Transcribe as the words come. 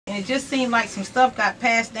and it just seemed like some stuff got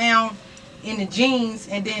passed down in the genes,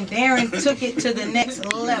 and then Darren took it to the next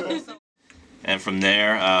level. And from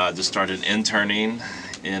there, just started interning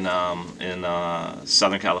in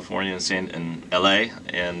Southern California in LA,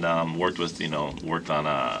 and worked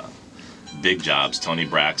on big jobs, Tony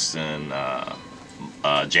Braxton,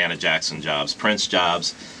 Janet Jackson jobs, Prince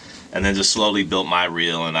jobs, and then just slowly built my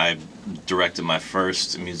reel. And I directed my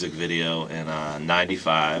first music video in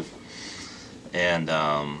 '95, and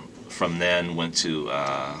from then went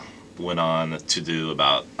on to do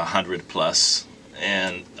about 100 plus.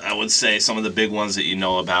 And I would say some of the big ones that you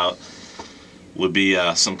know about would be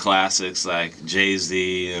some classics like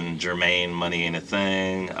Jay-Z and Jermaine, Money Ain't a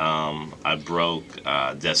Thing. I broke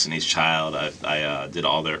Destiny's Child. I did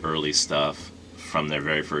all their early stuff from their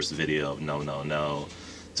very first video of No No No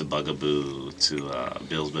to Bugaboo to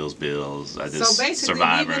Bills Bills Bills. I did so basically,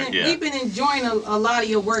 Survivor. We've been enjoying a lot of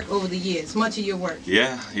your work over the years, much of your work.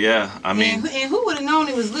 Yeah. I mean, and who would have known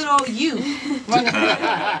it was little old you running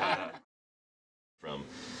from,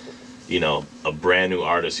 you know, a brand new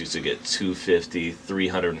artist used to get 250,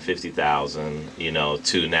 350,000, you know,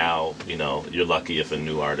 to now, you know, you're lucky if a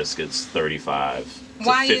new artist gets 35 to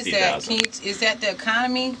Why 50,000. is that? Is that the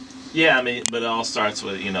economy? Yeah, I mean, but it all starts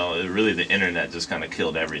with, you know, really the internet just kind of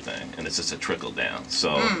killed everything, and it's just a trickle down.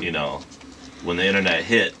 So, you know, when the internet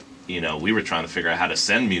hit, you know, we were trying to figure out how to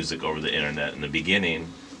send music over the internet in the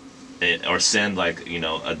beginning, or send like, you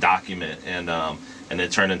know, a document, and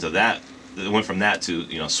it turned into that. It went from that to,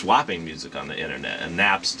 you know, swapping music on the internet and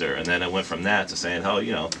Napster, and then it went from that to saying, oh,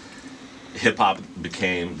 you know, hip hop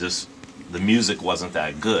became just, the music wasn't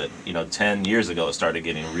that good. You know, 10 years ago it started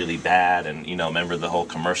getting really bad, and, you know, remember the whole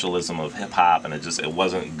commercialism of hip hop, and it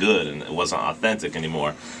wasn't good and it wasn't authentic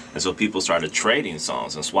anymore. And so people started trading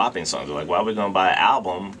songs and swapping songs. They're like, why are we gonna buy an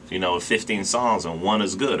album, you know, with 15 songs and one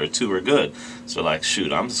is good or two are good? So like,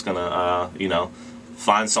 shoot, I'm just gonna, you know,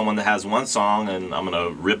 find someone that has one song and I'm gonna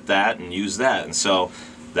rip that and use that. And so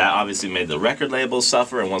that obviously made the record labels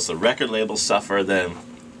suffer, and once the record labels suffer, then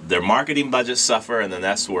their marketing budgets suffer, and then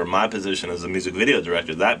that's where my position as a music video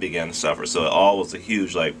director, that began to suffer. So it all was a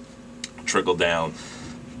huge, like, trickle down,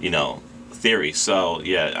 you know, theory. So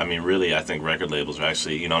yeah, I mean, really, I think record labels are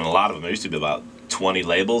actually, you know, and a lot of them, there used to be about 20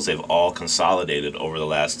 labels. They've all consolidated over the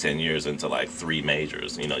last 10 years into like 3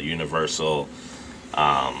 majors, you know, Universal,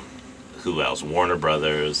 who else? Warner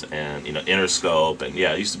Brothers, and, you know, Interscope, and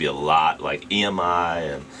yeah, it used to be a lot, like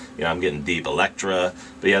EMI, and, you know, I'm getting deep, Elektra,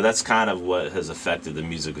 but yeah, that's kind of what has affected the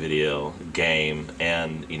music video game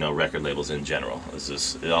and, you know, record labels in general. It's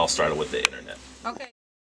just, it all started with the internet. Okay.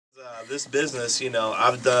 This business, you know,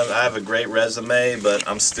 I have a great resume, but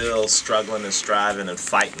I'm still struggling and striving and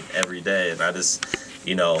fighting every day, and I just,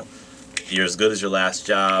 you know, you're as good as your last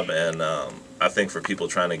job, and I think for people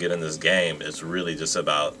trying to get in this game, it's really just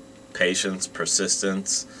about patience,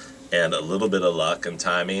 persistence, and a little bit of luck and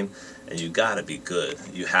timing, and you gotta be good.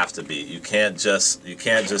 You have to be. You can't just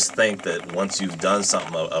think that once you've done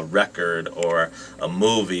something, a record or a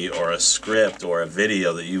movie or a script or a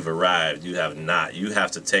video, that you've arrived. You have not. You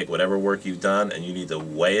have to take whatever work you've done and you need to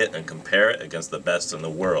weigh it and compare it against the best in the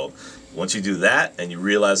world. Once you do that and you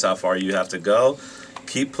realize how far you have to go,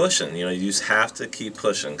 keep pushing. You know, you just have to keep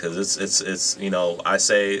pushing, because it's you know, I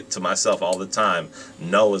say to myself all the time,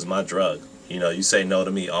 no is my drug. You know, you say no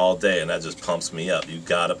to me all day and that just pumps me up. You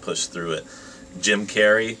gotta push through it. Jim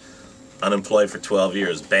Carrey, unemployed for 12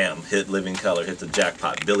 years, bam, hit Living Color, hit the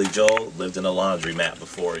jackpot. Billy Joel lived in a laundromat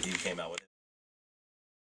before he came out with it.